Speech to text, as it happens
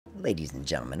Ladies and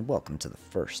gentlemen, welcome to the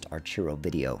first Archero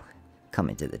video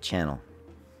coming to the channel.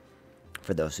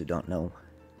 For those who don't know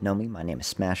me, my name is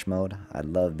Smash Mode. I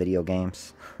love video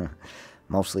games,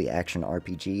 mostly action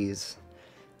RPGs,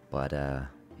 but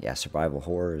yeah, survival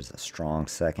horror is a strong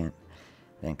second.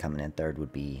 Then coming in third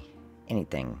would be any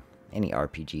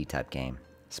RPG type game,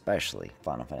 especially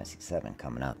Final Fantasy VII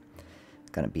coming up.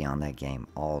 Gonna be on that game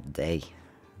all day.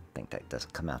 I think that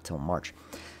doesn't come out till March.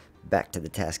 Back to the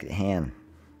task at hand.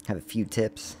 Have a few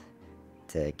tips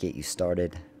to get you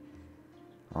started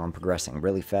on progressing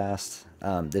really fast.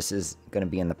 This is going to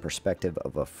be in the perspective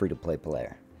of a free-to-play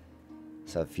player.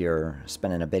 So if you're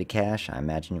spending a bit of cash, I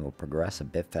imagine you will progress a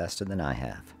bit faster than I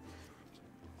have.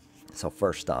 So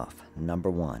first off,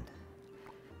 number one,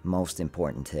 most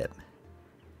important tip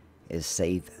is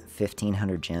save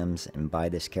 1500 gems and buy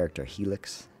this character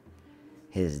Helix.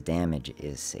 His damage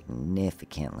is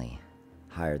significantly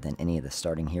higher than any of the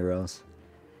starting heroes.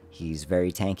 He's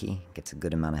very tanky, gets a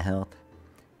good amount of health,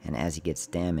 and as he gets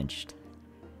damaged,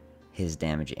 his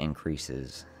damage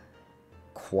increases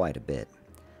quite a bit.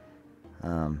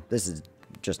 This is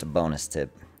just a bonus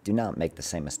tip. Do not make the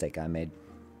same mistake I made.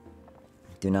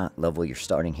 Do not level your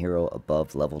starting hero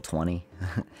above level 20.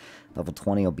 Level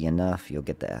 20 will be enough. You'll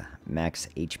get the max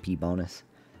HP bonus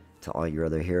to all your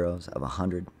other heroes of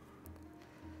 100.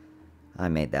 I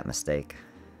made that mistake.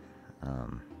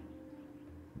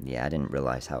 Yeah, I didn't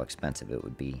realize how expensive it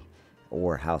would be,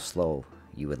 or how slow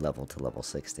you would level to level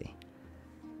 60.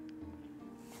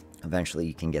 Eventually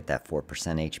you can get that 4%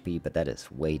 HP, but that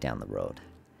is way down the road.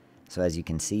 So as you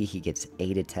can see, he gets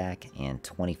 8 attack and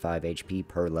 25 HP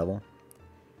per level,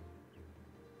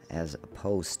 as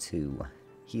opposed to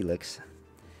Helix,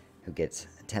 who gets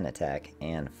 10 attack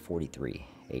and 43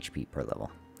 HP per level.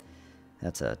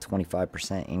 That's a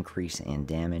 25% increase in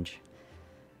damage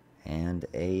and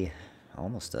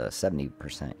almost a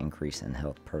 70% increase in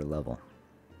health per level.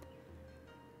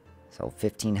 So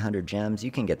 1500 gems, you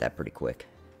can get that pretty quick.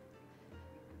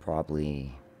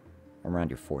 Probably around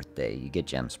your 4th day. You get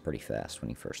gems pretty fast when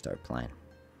you first start playing.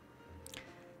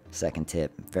 Second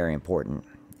tip, very important,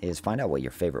 is find out what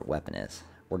your favorite weapon is.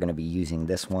 We're going to be using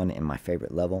this one in my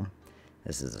favorite level.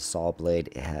 This is a saw blade.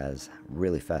 It has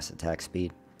really fast attack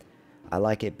speed. I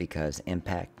like it because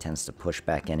impact tends to push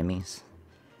back enemies,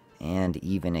 and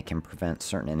even it can prevent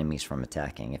certain enemies from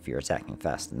attacking if you're attacking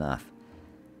fast enough.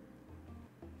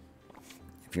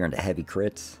 If you're into heavy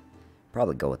crits,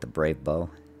 probably go with the Brave Bow.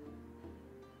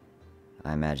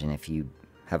 I imagine if you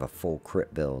have a full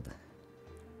crit build,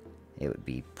 it would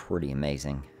be pretty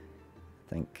amazing.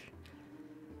 I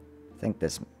think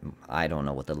this, I don't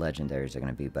know what the legendaries are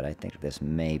going to be, but I think this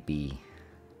may be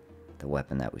the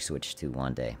weapon that we switch to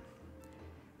one day.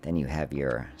 Then you have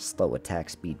your slow attack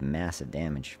speed, massive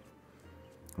damage,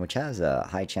 which has a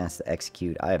high chance to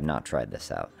execute. I have not tried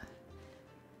this out.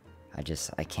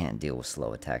 I can't deal with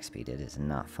slow attack speed. It is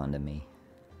not fun to me.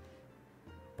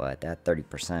 But that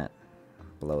 30%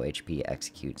 below HP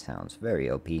execute sounds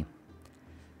very OP.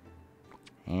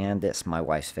 And this, my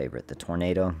wife's favorite, the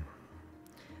Tornado.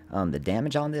 The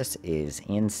damage on this is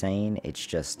insane. It's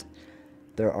just,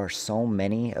 there are so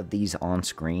many of these on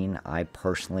screen, I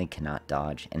personally cannot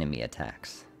dodge enemy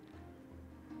attacks.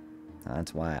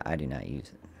 That's why I do not use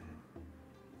it.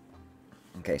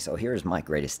 Okay, so here's my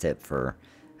greatest tip for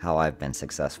how I've been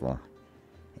successful.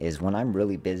 Is when I'm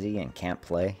really busy and can't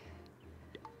play,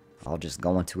 I'll just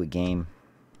go into a game.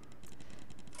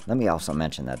 Let me also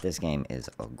mention that this game is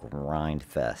a grind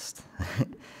fest.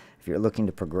 If you're looking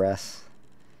to progress,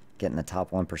 get in the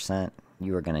top 1%,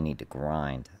 you are going to need to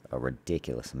grind a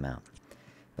ridiculous amount.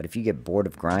 But if you get bored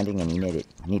of grinding and you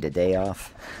need a day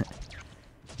off,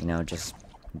 you know, just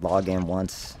log in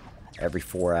once every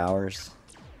 4 hours.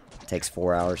 It takes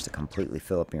 4 hours to completely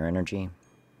fill up your energy,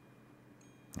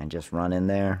 and just run in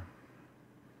there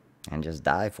and just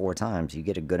die 4 times. You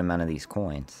get a good amount of these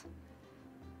coins.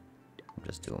 I'll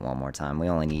just do it one more time. We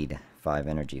only need 5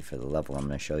 energy for the level I'm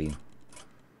going to show you.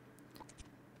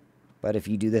 But if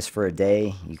you do this for a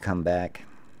day, you come back,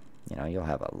 you know, you'll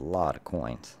have a lot of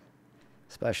coins,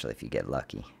 especially if you get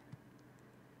lucky.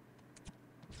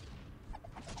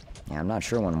 Yeah, I'm not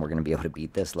sure when we're going to be able to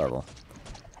beat this level.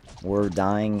 We're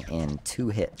dying in 2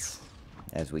 hits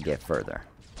as we get further.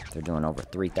 They're doing over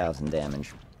 3,000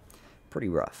 damage. Pretty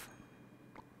rough.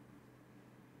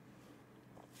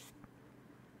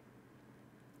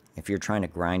 If you're trying to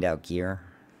grind out gear,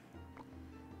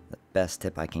 the best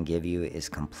tip I can give you is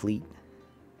complete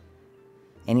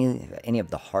any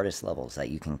of the hardest levels that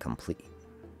you can complete.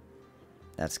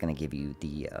 That's going to give you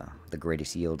the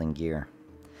greatest yield in gear.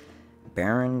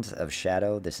 Barons of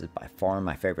Shadow, this is by far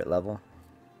my favorite level.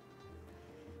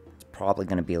 probably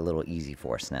going to be a little easy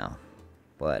for us now.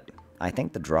 But I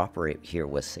think the drop rate here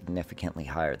was significantly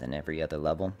higher than every other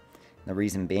level. The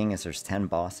reason being is there's 10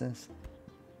 bosses.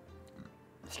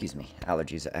 Excuse me,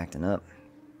 allergies are acting up.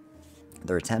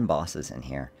 There are 10 bosses in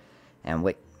here. And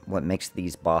what makes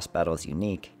these boss battles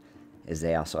unique is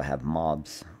they also have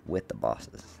mobs with the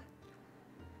bosses.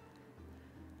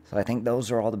 So I think those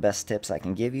are all the best tips I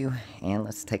can give you. And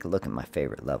let's take a look at my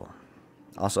favorite level.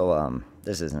 Also,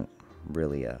 this isn't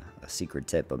really a secret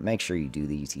tip, but make sure you do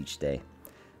these each day.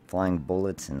 Flying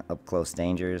bullets and up-close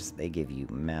dangers, they give you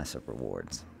massive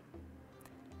rewards.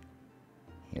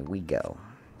 Here we go.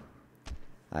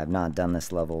 I have not done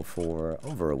this level for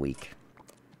over a week.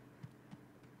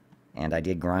 And I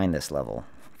did grind this level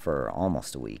for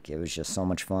almost a week. It was just so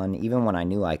much fun. Even when I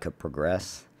knew I could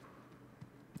progress,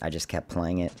 I just kept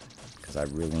playing it because I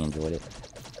really enjoyed it.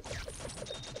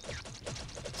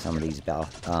 Some of these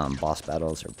boss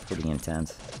battles are pretty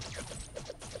intense.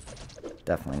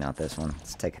 Definitely not this one.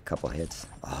 Let's take a couple hits.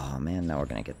 Oh man, now we're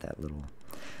gonna get that little...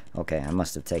 Okay, I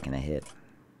must have taken a hit.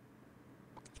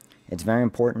 It's very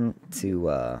important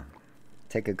to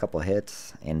take a couple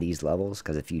hits in these levels,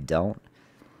 because if you don't,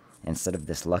 instead of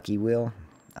this lucky wheel,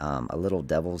 a little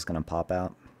devil's gonna pop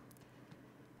out.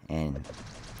 And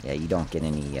yeah, you don't get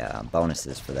any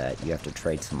bonuses for that. You have to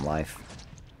trade some life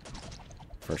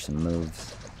for some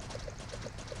moves,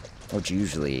 which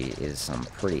usually is some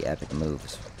pretty epic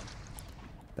moves.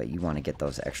 But you want to get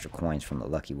those extra coins from the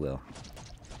lucky wheel.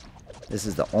 This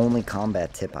is the only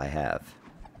combat tip I have.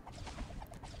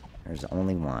 There's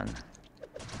only one.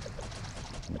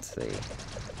 Let's see.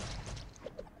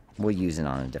 We'll use it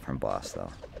on a different boss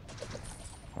though.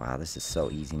 Wow, this is so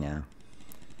easy now.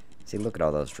 See, look at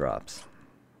all those drops.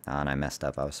 Ah, and I messed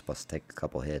up. I was supposed to take a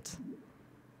couple hits.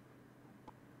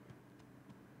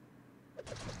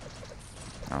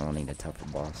 I will need a tougher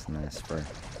boss than this for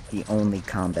the only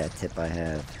combat tip I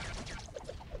have.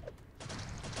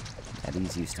 Yeah,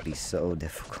 these used to be so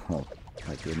difficult.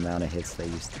 Like the amount of hits they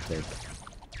used to take.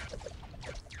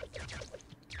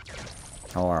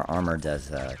 Oh, our armor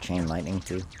does chain lightning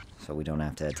too, so we don't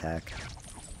have to attack.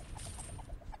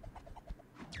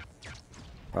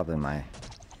 Probably my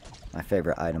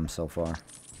favorite item so far.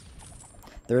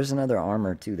 There is another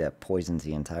armor too that poisons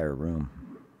the entire room,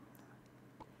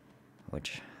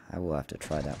 which I will have to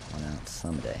try that one out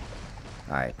someday.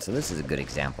 Alright, so this is a good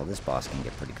example. This boss can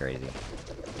get pretty crazy.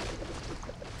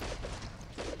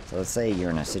 So let's say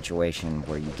you're in a situation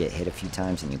where you get hit a few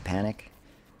times and you panic.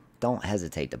 Don't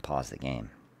hesitate to pause the game.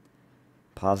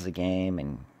 Pause the game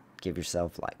and give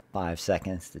yourself like 5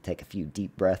 seconds to take a few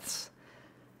deep breaths.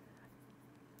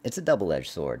 It's a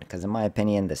double-edged sword, because in my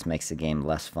opinion, this makes the game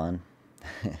less fun.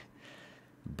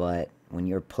 But when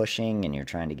you're pushing and you're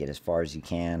trying to get as far as you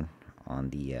can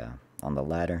on the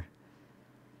ladder,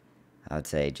 I would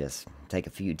say just take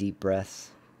a few deep breaths.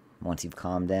 Once you've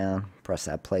calmed down, press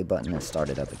that play button and start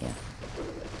it up again.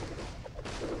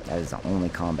 That is the only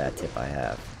combat tip I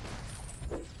have.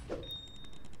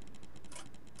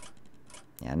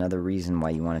 Yeah, another reason why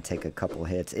you want to take a couple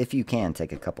hits, if you can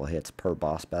take a couple hits per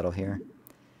boss battle here,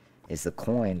 is the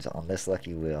coins on this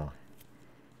lucky wheel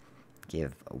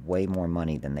give way more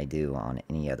money than they do on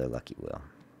any other lucky wheel.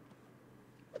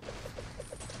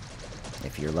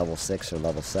 If you're level 6 or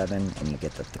level 7 and you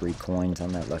get the 3 coins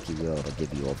on that lucky wheel, it'll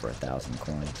give you over 1,000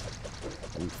 coins.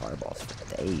 Ooh, fireballs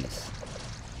for days.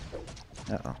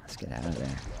 Uh-oh, let's get out of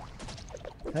there.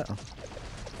 Uh-oh.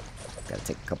 Gotta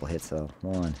take a couple hits though.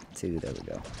 1, 2, there we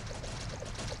go.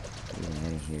 Get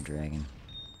out of here, dragon.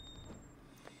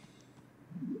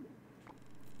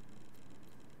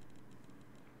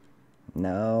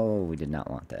 No, we did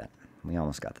not want that. We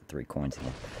almost got the 3 coins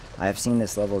again. I have seen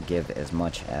this level give as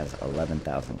much as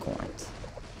 11,000 coins,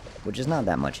 which is not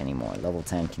that much anymore. Level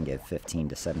 10 can give 15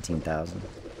 to 17,000,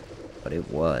 but it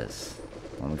was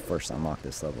when we first unlocked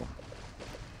this level.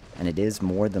 And it is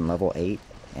more than level 8,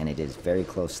 and it is very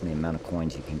close to the amount of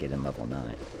coins you can get in level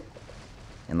 9.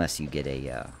 Unless you get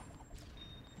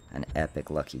an epic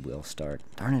lucky wheel start.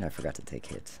 Darn it, I forgot to take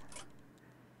hits.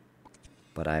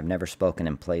 But I've never spoken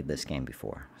and played this game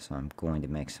before, so I'm going to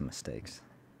make some mistakes.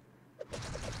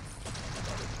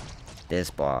 This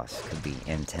boss could be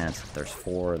intense if there's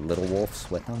 4 little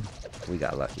wolves with them. We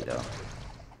got lucky though.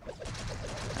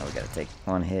 Now we gotta take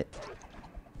 1 hit,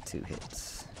 2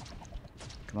 hits.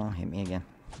 Come on, hit me again.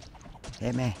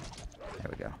 Hit me. There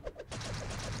we go.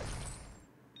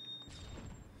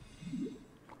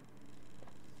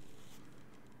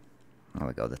 There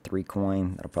we go, the 3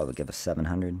 coin. That'll probably give us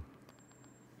 700.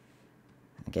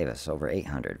 It gave us over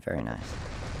 800. Very nice.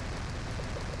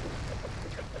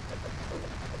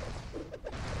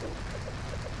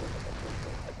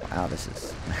 Wow, this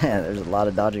is... there's a lot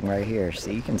of dodging right here.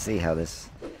 See, you can see how this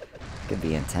could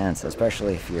be intense,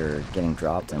 especially if you're getting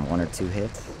dropped in 1 or 2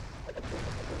 hits.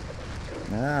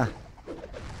 Ah.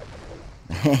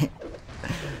 We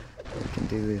can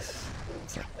do this.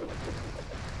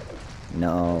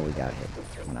 No, we got hit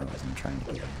when I wasn't trying to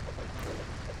get hit.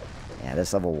 Yeah,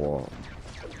 this level will...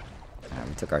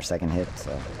 we took our 2nd hit,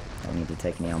 so don't need to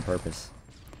take any on purpose.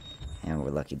 And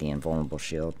we're lucky the invulnerable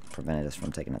shield prevented us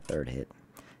from taking a 3rd hit.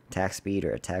 Attack speed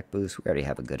or attack boost. We already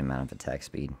have a good amount of attack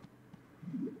speed.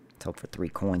 Let's hope for 3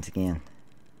 coins again.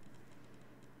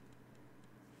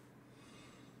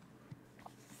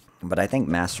 But I think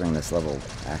mastering this level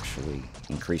actually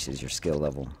increases your skill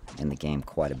level in the game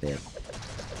quite a bit.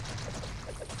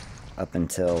 Up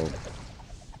until...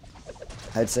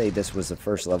 I'd say this was the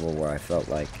first level where I felt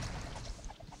like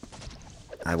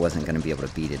I wasn't going to be able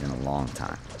to beat it in a long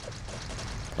time.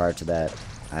 Prior to that,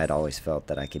 I had always felt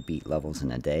that I could beat levels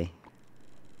in a day.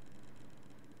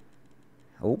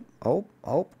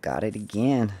 Oh, got it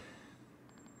again.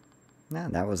 Nah,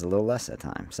 that was a little less that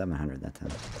time. 700 that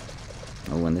time.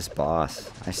 Oh, and this boss.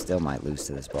 I still might lose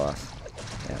to this boss.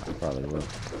 Yeah, I probably will.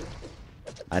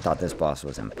 I thought this boss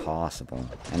was impossible.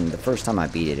 And the first time I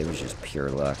beat it, it was just pure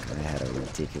luck. I had a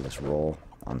ridiculous roll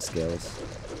on skills.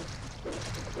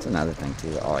 That's another thing,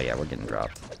 too. Oh, yeah, we're getting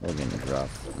dropped. We're getting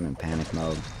dropped. I'm in panic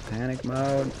mode. Panic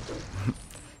mode.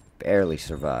 Barely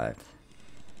survived.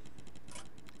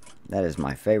 That is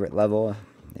my favorite level.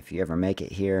 If you ever make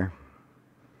it here,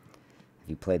 if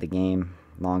you play the game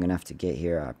long enough to get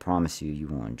here, I promise you, you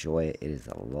will enjoy it. It is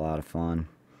a lot of fun.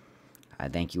 I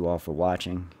thank you all for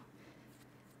watching.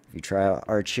 If you try out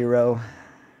Archero,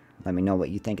 let me know what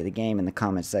you think of the game in the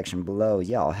comment section below.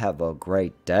 Y'all have a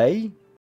great day.